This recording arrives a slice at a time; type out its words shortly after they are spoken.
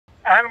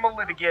Animal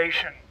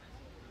litigation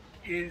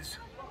is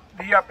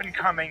the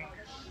up-and-coming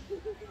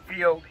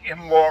field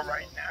in law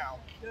right now.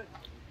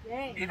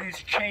 It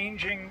is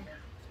changing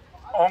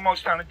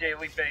almost on a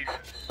daily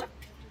basis.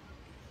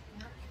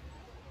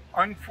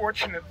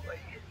 Unfortunately,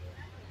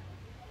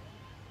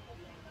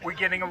 we're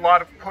getting a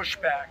lot of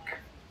pushback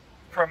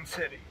from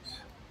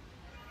cities.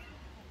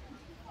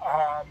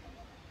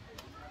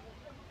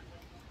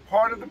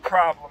 Part of the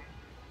problem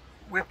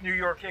with New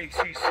York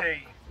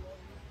ACC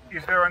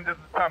is they're under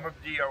the thumb of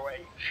DOH.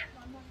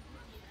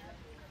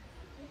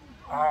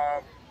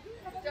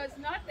 It does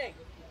nothing.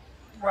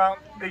 Well,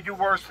 they do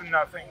worse than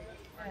nothing.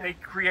 They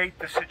create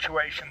the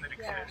situation that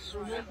exists.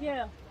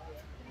 Yeah.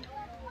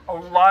 A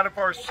lot of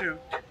our suit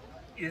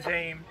is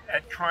aimed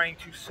at trying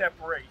to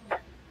separate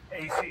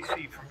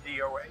ACC from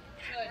DOH.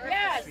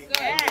 Yes.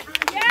 Yes.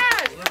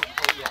 Yes.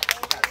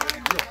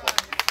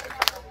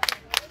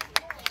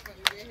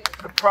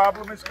 The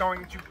problem is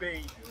going to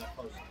be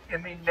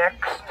in the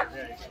next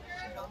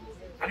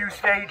few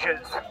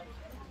stages.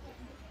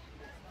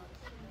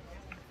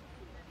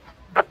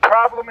 The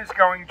problem is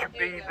going to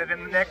be that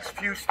in the next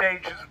few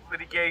stages of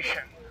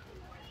litigation,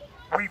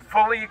 we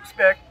fully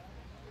expect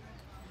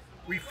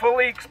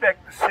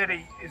the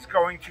city is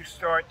going to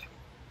start,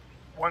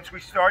 once we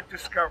start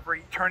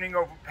discovery, turning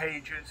over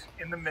pages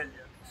in the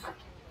millions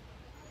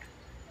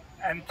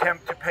and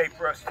attempt to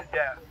paper us to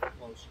death.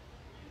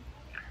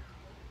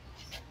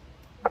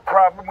 The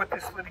problem with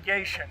this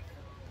litigation,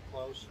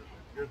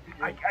 You're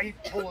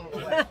pulling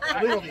away.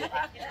 Literally,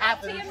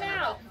 half To an your inch.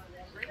 mouth.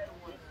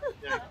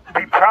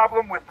 the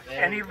problem with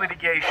any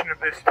litigation of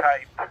this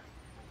type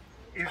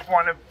is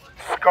one of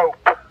scope.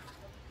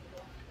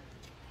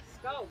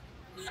 Go.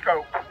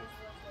 Scope.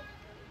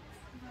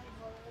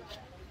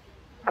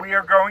 We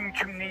are going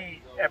to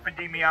need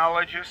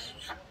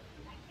epidemiologists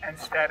and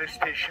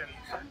statisticians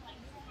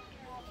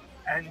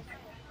and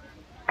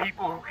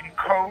people who can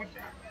code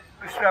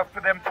the stuff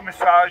for them to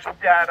massage the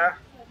data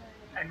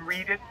and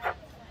read it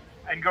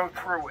and go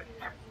through it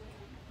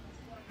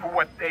for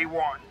what they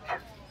want,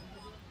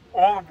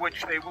 all of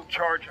which they will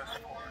charge us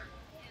for.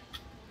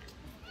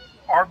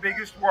 Our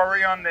biggest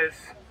worry on this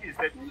is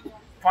that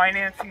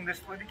financing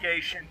this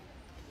litigation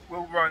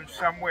will run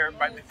somewhere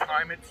by the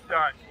time it's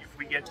done, if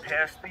we get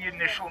past the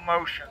initial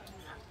motions,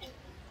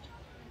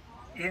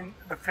 in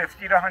the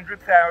 50 to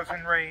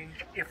 100,000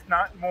 range, if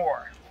not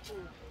more.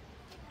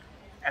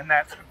 And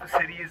that's what the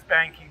city is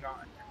banking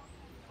on.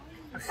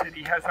 The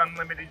city has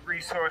unlimited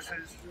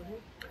resources.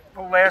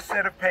 The last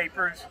set of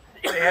papers,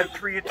 they had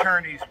 3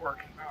 attorneys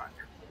working on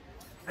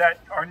that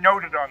are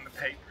noted on the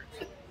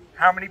papers.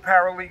 How many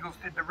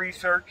paralegals did the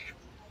research?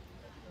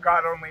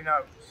 God only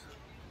knows.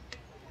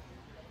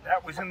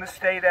 That was in the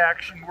state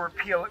action. We're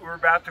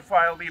about to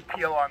file the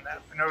appeal on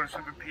that, the notice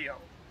of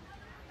appeal.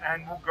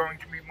 And we're going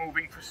to be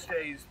moving for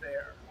stays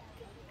there.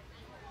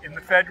 In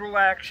the federal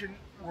action,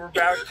 we're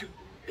about to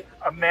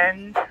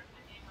amend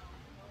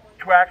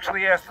to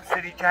actually ask the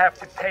city to have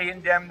to pay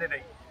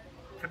indemnity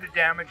for the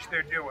damage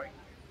they're doing.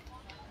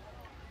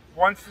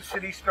 Once the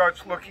city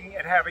starts looking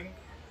at having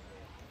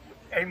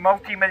a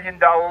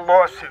multi-million-dollar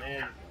lawsuit,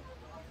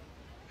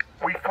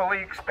 we fully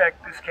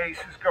expect this case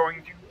is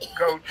going to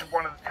go to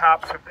one of the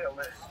tops of their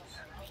lists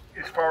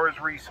as far as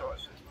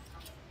resources.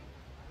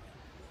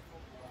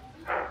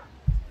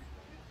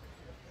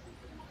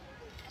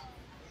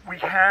 We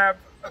have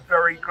a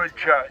very good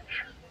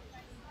judge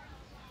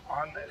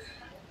on this.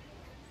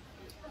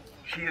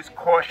 She is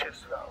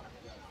cautious, though.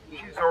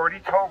 She's already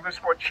told us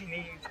what she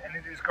needs, and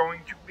it is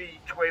going to be,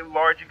 to a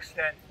large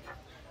extent,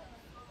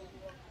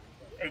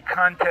 a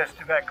contest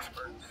of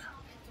experts,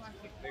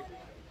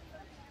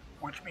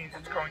 which means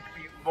it's going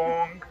to be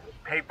long,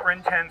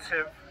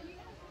 paper-intensive,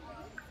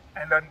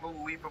 and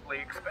unbelievably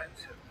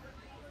expensive.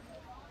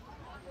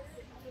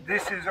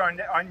 This is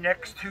our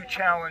next 2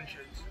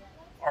 challenges,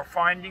 are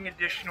finding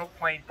additional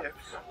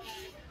plaintiffs,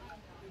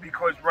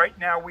 because right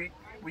now we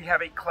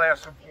have a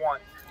class of 1.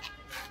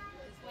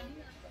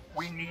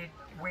 We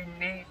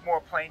need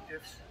more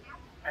plaintiffs,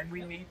 and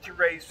we need to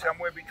raise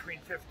somewhere between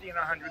 50 and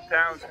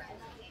 100,000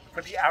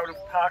 for the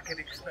out-of-pocket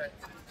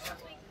expenses.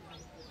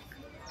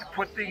 To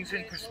put things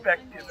in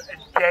perspective,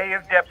 a day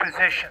of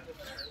depositions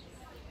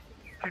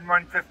can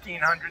run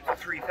 $1,500 to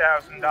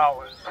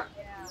 $3,000.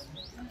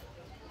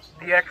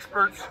 The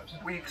experts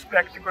we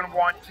expect are going to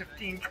want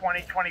 15,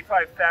 20,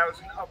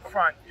 25,000 up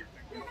front,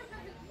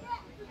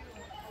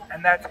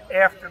 and that's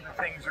after the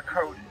things are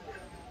coded.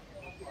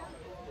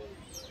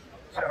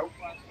 So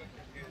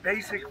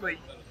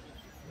basically,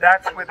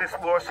 that's where this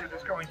lawsuit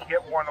is going to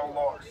get won or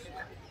lost.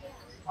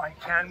 On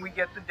can we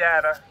get the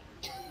data,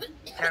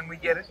 can we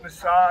get it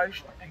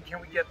massaged, and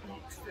can we get the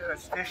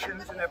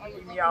statisticians and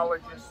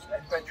epidemiologists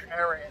and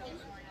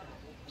veterinarians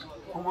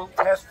who will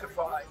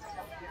testify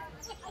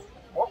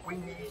what we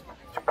need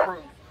to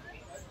prove.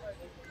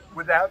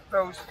 Without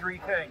those 3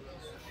 things,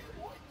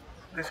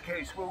 this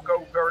case will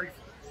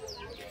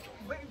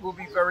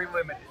be very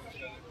limited.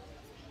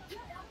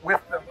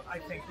 With them, I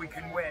think we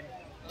can win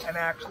and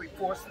actually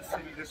force the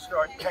city to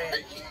start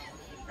paying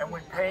And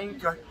when paying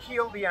to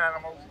heal the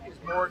animals is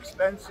more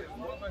expensive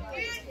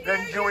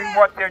than doing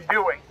what they're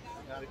doing,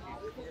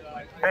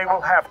 they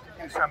will have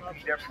to do something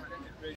different.